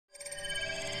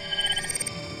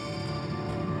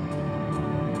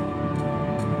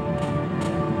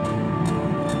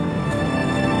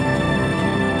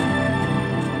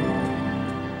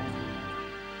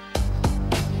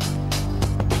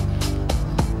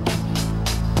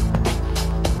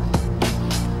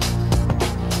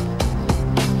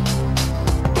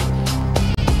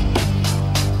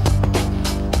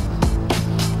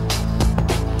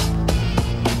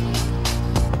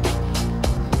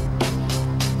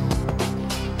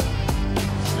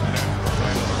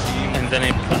the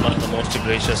name of Allah, the most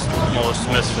gracious, most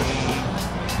merciful.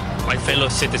 My fellow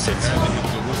citizens,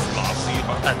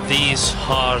 at these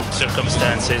hard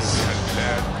circumstances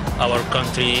our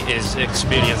country is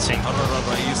experiencing,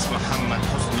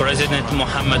 President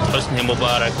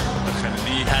Mubarak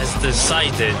has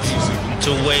decided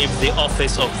to waive the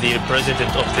office of the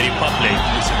President of the Republic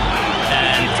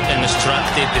and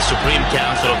instructed the Supreme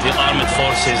Council of the Armed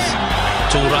Forces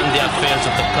to run the affairs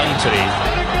of the country.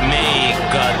 May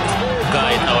God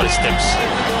guide our steps.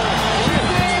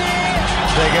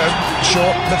 There you go,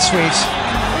 short but sweet.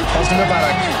 Hosni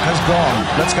Mubarak has gone.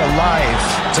 Let's go live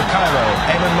to Cairo.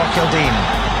 Ayman Mokhyeldin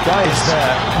is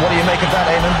there. What do you make of that,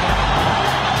 Ayman?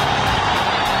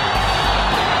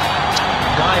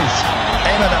 Guys,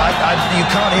 Ayman, you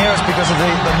can't hear us because of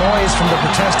the noise from the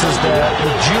protesters there.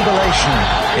 The jubilation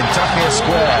in Tahrir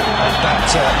Square at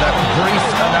that brief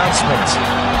announcement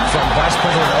from Vice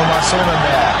President Omar Suleiman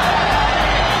there.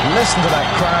 Listen to that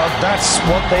crowd. That's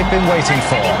what they've been waiting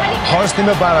for. Hosni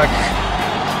Mubarak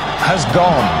has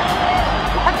gone.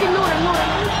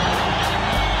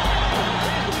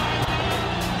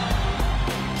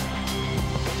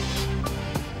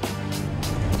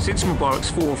 Since Mubarak's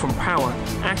fall from power,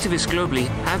 activists globally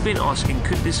have been asking,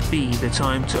 could this be the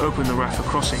time to open the Rafah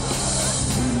crossing?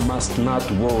 we must not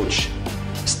watch.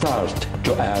 Start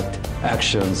to act.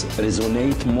 Actions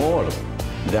resonate more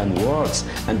than words,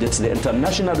 and it's the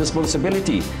international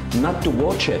responsibility not to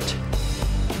watch it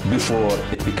before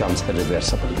it becomes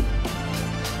irreversible.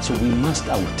 So we must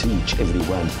outreach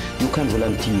everyone. You can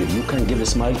volunteer, you can give a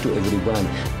smile to everyone,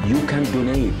 you can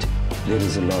donate. There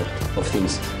is a lot of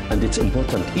things, and it's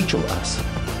important, each of us,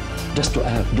 just to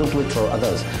act. Don't wait for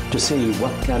others to say,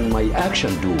 what can my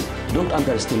action do? Don't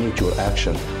underestimate your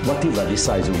action. Whatever the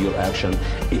size of your action,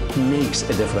 it makes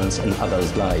a difference in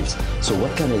others' lives. So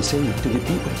what can I say to the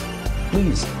people?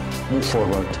 Please move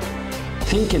forward.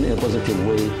 Think in a positive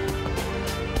way.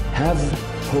 Have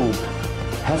hope,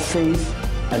 have faith,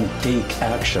 and take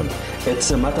action.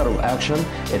 It's a matter of action,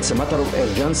 it's a matter of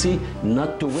urgency,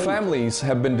 not to wait. Families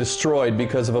have been destroyed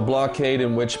because of a blockade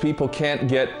in which people can't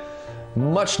get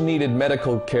much needed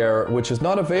medical care, which is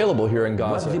not available here in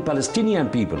Gaza. What the Palestinian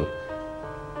people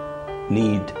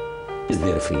need is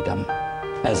their freedom,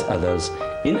 as others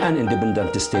in an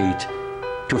independent state,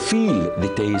 to feel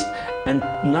the taste and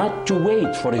not to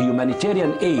wait for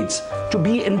humanitarian aids, to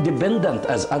be independent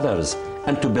as others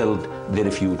and to build their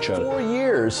future. 4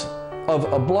 years of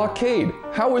a blockade.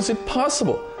 How is it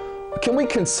possible? Can we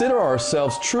consider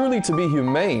ourselves truly to be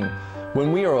humane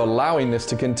when we are allowing this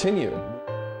to continue?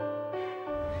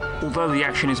 Although the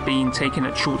action is being taken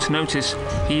at short notice,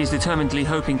 he is determinedly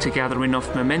hoping to gather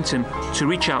enough momentum to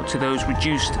reach out to those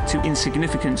reduced to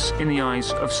insignificance in the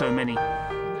eyes of so many.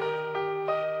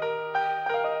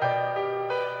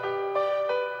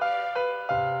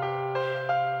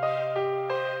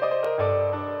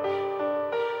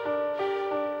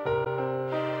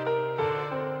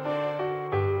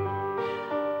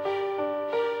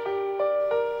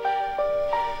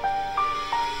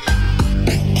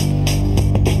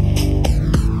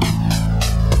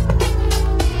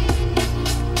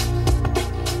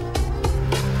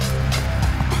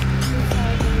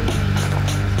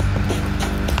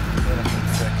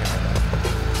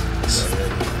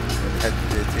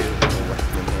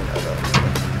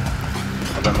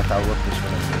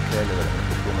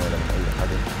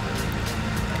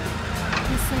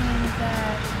 He's saying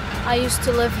that I used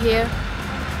to live here.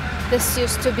 This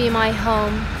used to be my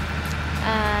home,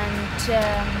 and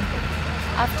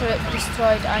after it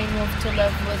destroyed, I moved to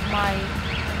live with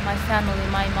my family,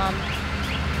 my mom.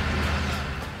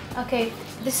 Okay,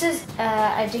 this is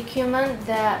a document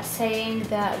that saying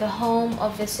that the home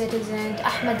of the citizen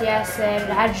Ahmed Yasser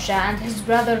Al-Ajja and his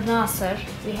brother Nasser,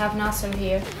 we have Nasser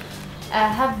here,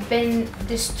 have been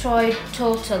destroyed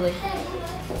totally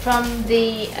from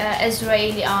the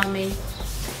Israeli army,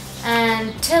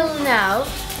 and till now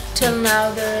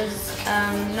there is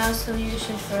no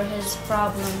solution for his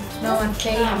problem. No one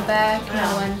paid him back,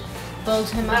 no one built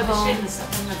him a home.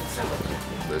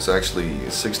 There's actually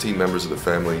 16 members of the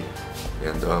family,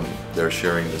 and they're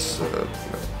sharing this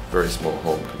very small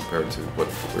home compared to what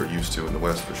we're used to in the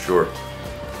West, for sure.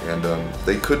 And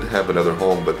they could have another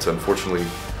home, but unfortunately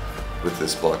with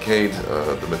this blockade,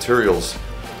 the materials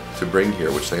to bring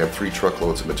here, which they have 3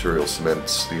 truckloads of materials, cement,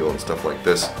 steel, and stuff like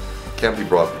this, can't be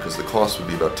brought because the cost would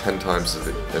be about 10 times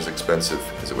as expensive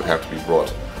as it would have to be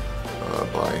brought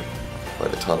by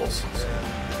the tunnels.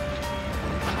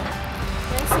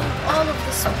 I think all of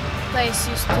this place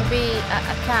used to be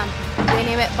a camp. They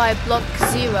name it by Block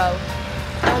 0.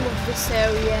 All of this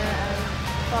area, and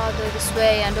farther this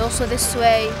way, and also this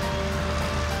way.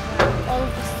 all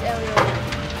of this area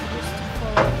used to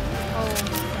fall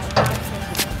houses.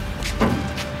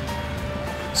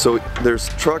 So there's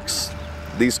trucks,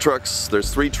 these trucks, there's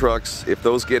 3 trucks. If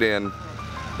those get in,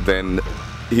 then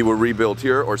he will rebuild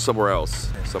here or somewhere else?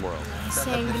 Somewhere else.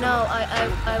 Saying no,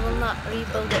 I will not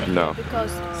rebuild it No.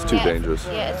 because It's too dangerous.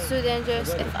 Yeah, it's too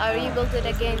dangerous. If I rebuild it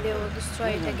again, they will destroy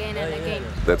it again and again.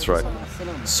 That's right.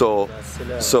 So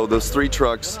those 3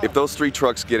 trucks, if those 3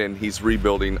 trucks get in, he's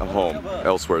rebuilding a home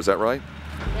elsewhere. Is that right?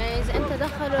 يعني إذا أنت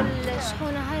دخلوا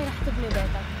الشحونة هاي رح تبني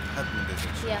بيتك.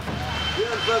 Yeah.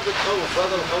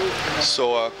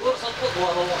 So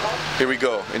here we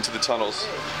go into the tunnels.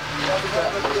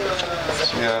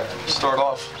 Yeah, start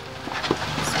off.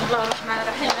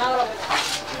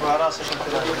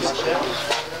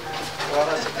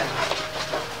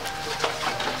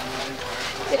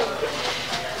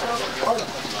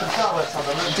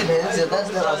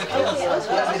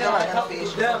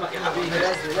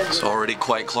 It's already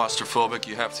quite claustrophobic.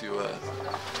 You have to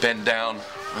bend down.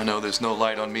 I know there's no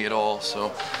light on me at all,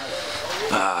 so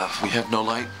we have no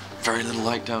light, very little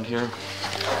light down here.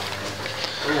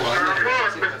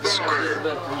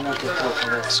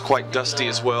 It's quite dusty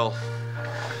as well,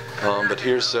 but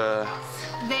here's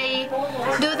They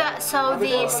do that so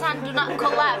the sand do not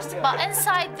collapse, but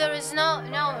inside there is no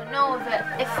of it.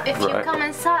 If you Right. come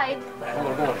inside,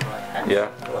 yeah,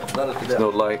 there's no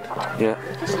light. Yeah.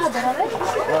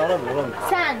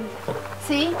 sand.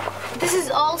 See, this is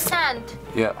all sand.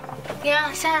 Yeah.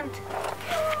 Yeah, sand.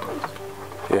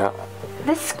 Yeah.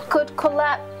 This could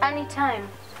collapse anytime.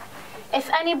 If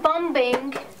any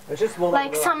bombing,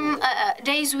 like some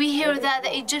days we hear that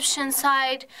the Egyptian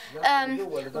side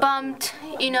bombed,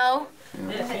 you know,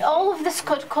 all of this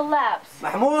could collapse.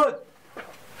 محمود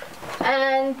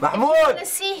And if you want to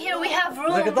see here, we have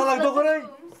rooms.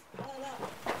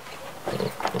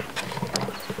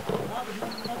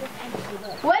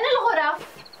 When الغرف,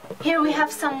 here we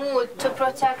have some wood to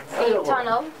protect the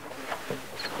tunnel.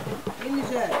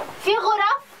 في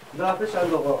غرف?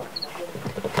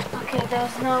 Okay,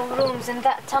 there's no rooms in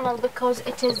that tunnel because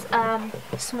it is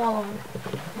small one.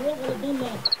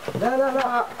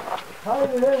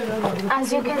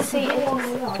 As you can see, it is.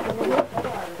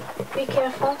 Be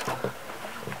careful.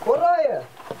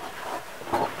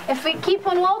 If we keep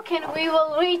on walking, we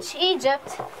will reach Egypt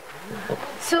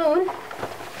soon.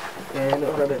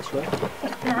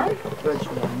 نعم.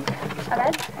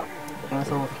 أبعد.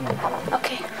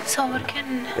 Okay, so we can.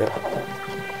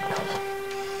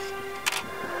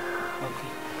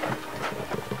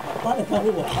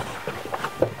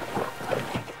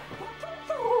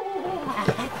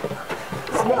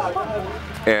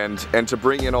 And to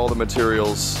bring in all the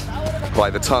materials by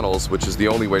the tunnels, which is the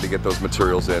only way to get those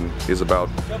materials in, is about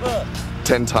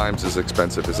 10 times as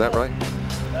expensive. Is that right?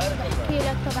 بحكي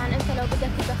لك طبعا انت لو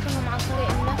بدك تدخلهم عن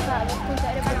طريق النفق بتكون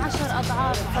تقريبا 10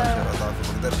 اضعاف.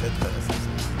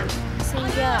 See,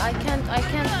 yeah, I can't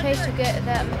pay to get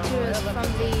that material from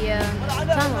the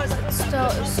tunnels.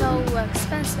 It's so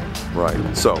expensive. Right.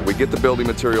 So we get the building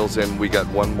materials in. We got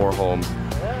one more home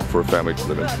for a family to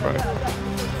live in. Right.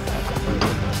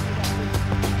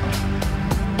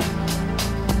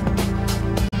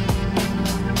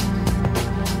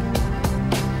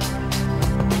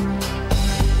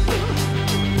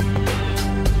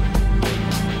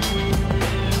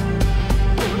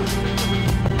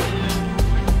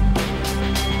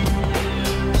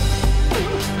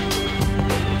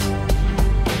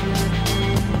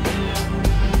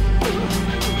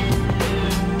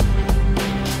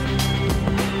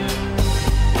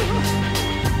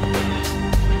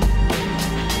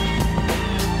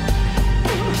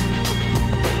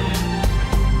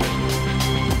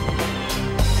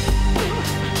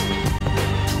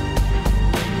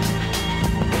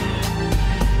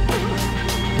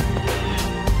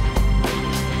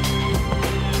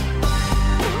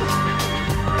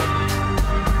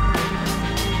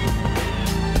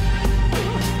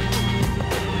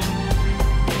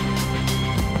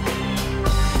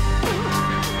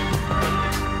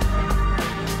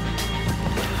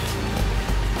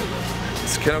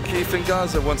 Ken O'Keefe in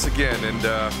Gaza once again, and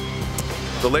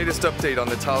the latest update on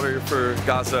the Tower for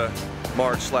Gaza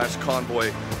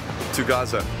march/convoy to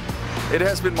Gaza. It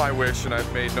has been my wish, and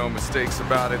I've made no mistakes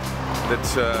about it, that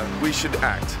we should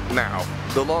act now.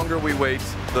 The longer we wait,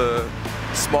 the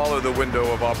smaller the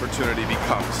window of opportunity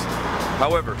becomes.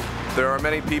 However, there are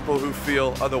many people who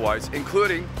feel otherwise,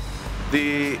 including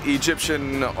the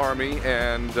Egyptian army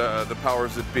and the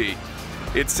powers that be.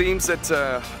 It seems that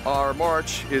our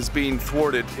march is being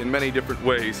thwarted in many different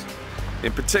ways.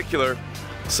 In particular,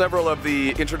 several of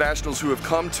the internationals who have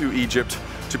come to Egypt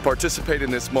to participate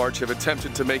in this march have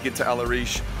attempted to make it to Al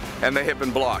Arish, and they have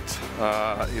been blocked.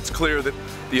 It's clear that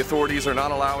the authorities are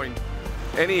not allowing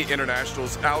any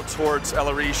internationals out towards Al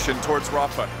Arish and towards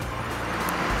Rafah.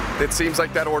 It seems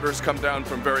like that order has come down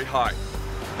from very high.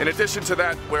 In addition to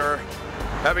that, we're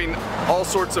having all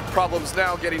sorts of problems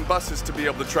now getting buses to be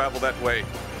able to travel that way.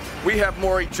 We have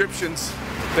more Egyptians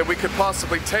than we could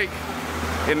possibly take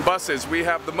in buses. We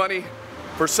have the money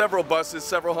for several buses,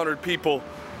 several hundred people,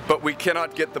 but we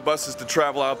cannot get the buses to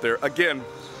travel out there. Again,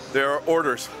 there are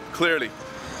orders clearly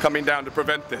coming down to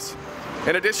prevent this.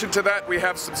 In addition to that, we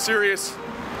have some serious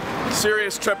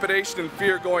trepidation and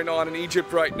fear going on in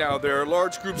Egypt right now. There are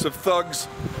large groups of thugs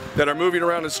that are moving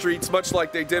around the streets, much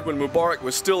like they did when Mubarak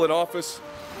was still in office.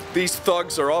 These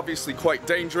thugs are obviously quite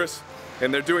dangerous,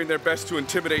 and they're doing their best to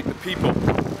intimidate the people.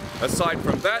 Aside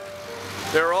from that,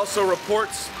 there are also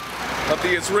reports of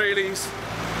the Israelis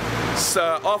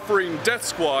offering death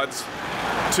squads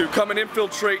to come and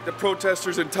infiltrate the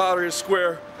protesters in Tahrir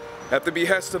Square at the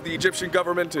behest of the Egyptian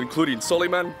government, including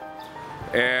Suleiman,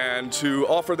 and to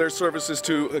offer their services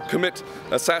to commit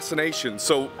assassination.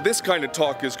 So this kind of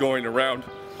talk is going around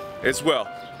as well.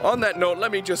 On that note,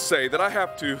 let me just say that I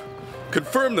have to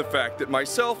confirm the fact that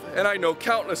myself, and I know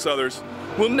countless others,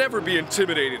 will never be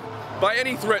intimidated by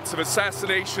any threats of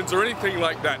assassinations or anything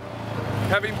like that.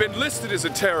 Having been listed as a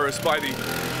terrorist by the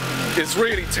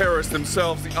Israeli terrorists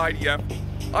themselves, the IDF,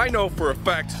 I know for a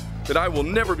fact that I will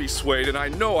never be swayed, and I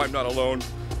know I'm not alone.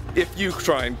 If you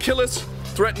try and kill us,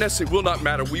 threaten us, it will not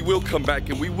matter. We will come back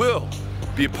and we will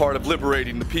be a part of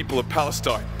liberating the people of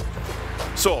Palestine.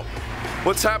 So,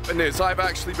 what's happened is I've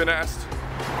actually been asked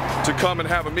to come and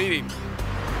have a meeting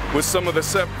with some of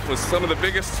the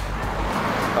biggest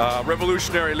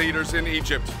revolutionary leaders in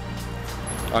Egypt.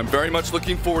 I'm very much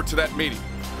looking forward to that meeting.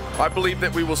 I believe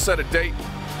that we will set a date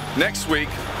next week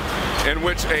in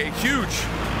which a huge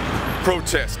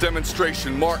protest,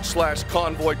 demonstration,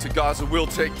 march/convoy to Gaza will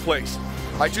take place.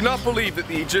 I do not believe that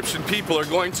the Egyptian people are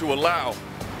going to allow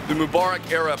the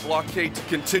Mubarak-era blockade to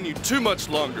continue too much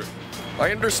longer. I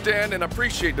understand and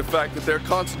appreciate the fact that they're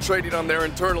concentrating on their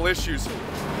internal issues,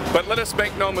 but let us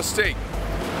make no mistake.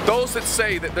 Those that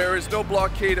say that there is no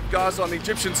blockade of Gaza on the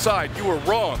Egyptian side, you are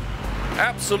wrong.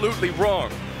 Absolutely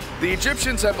wrong. The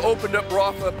Egyptians have opened up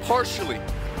Rafah partially,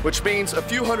 which means a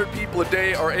few hundred people a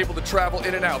day are able to travel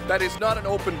in and out. That is not an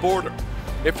open border.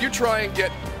 If you try and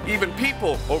get even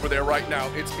people over there right now,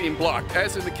 it's being blocked,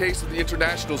 as in the case of the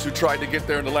internationals who tried to get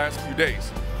there in the last few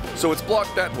days. So it's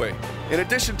blocked that way. In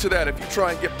addition to that, if you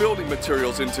try and get building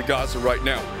materials into Gaza right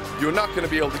now, you're not going to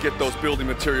be able to get those building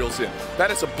materials in. That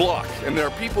is a block, and there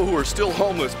are people who are still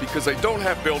homeless because they don't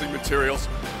have building materials.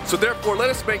 So therefore,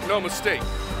 let us make no mistake.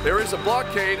 There is a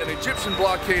blockade, an Egyptian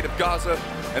blockade of Gaza,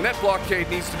 and that blockade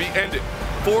needs to be ended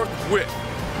forthwith.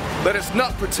 Let us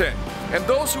not pretend. And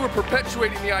those who are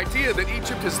perpetuating the idea that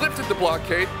Egypt has lifted the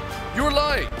blockade, you're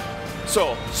lying.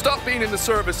 So stop being in the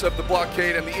service of the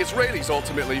blockade and the Israelis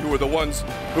ultimately, who are the ones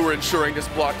who are ensuring this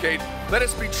blockade. Let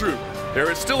us be true. There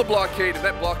is still a blockade, and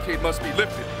that blockade must be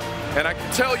lifted. And I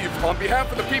can tell you, on behalf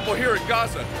of the people here in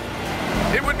Gaza,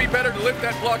 it would be better to lift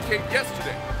that blockade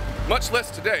yesterday, much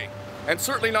less today, and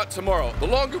certainly not tomorrow. The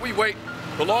longer we wait,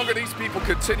 the longer these people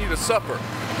continue to suffer.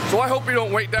 So I hope we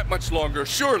don't wait that much longer.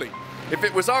 Surely, if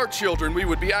it was our children, we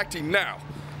would be acting now.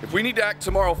 If we need to act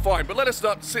tomorrow, fine, but let us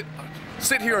not sit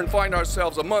here and find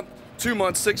ourselves a month, 2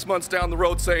 months, 6 months down the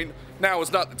road saying, now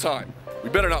is not the time. We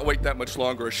better not wait that much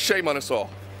longer. Shame on us all.